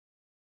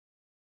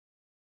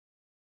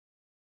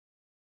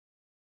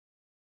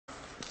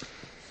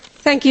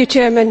Mr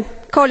President,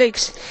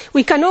 colleagues,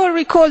 we can all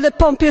recall the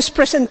pompous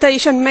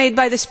presentation made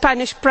by the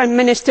Spanish Prime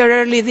Minister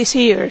earlier this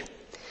year.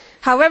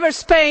 However,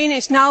 Spain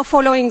is now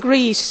following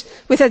Greece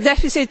with a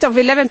deficit of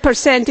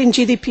 11% in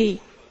GDP.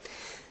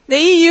 The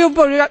EU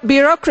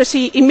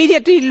bureaucracy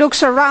immediately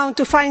looks around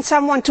to find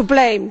someone to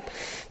blame,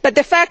 but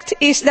the fact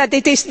is that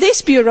it is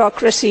this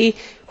bureaucracy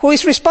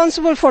which is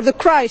responsible for the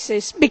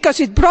crisis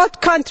because it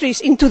brought countries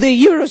into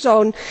the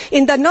eurozone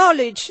in the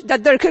knowledge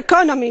that their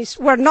economies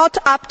were not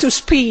up to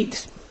speed.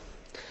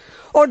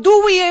 Or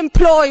do we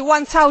employ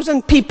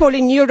 1,000 people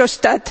in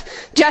Eurostat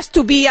just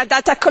to be a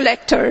data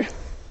collector?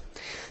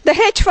 The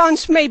hedge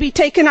funds may be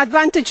taking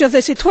advantage of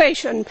the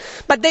situation,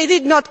 but they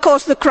did not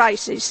cause the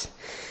crisis.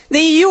 The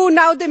EU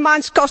now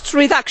demands cost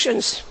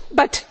reductions,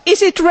 but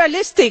is it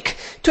realistic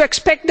to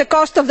expect the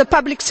cost of the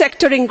public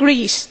sector in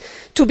Greece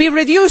to be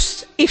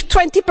reduced if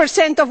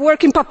 20% of the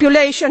working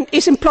population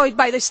is employed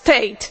by the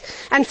state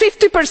and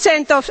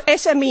 50% of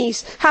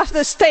SMEs have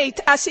the state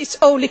as its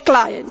only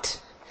client?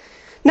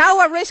 Now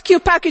a rescue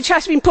package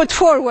has been put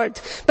forward,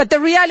 but the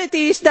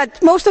reality is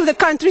that most of the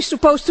countries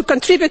supposed to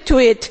contribute to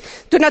it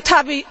do not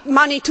have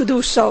money to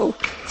do so.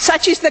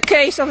 Such is the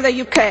case of the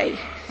UK.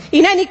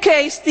 In any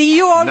case, the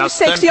EU always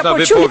takes the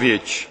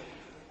opportunity.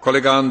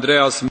 Kolega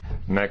Andreas.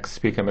 Next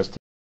speaker, Mr.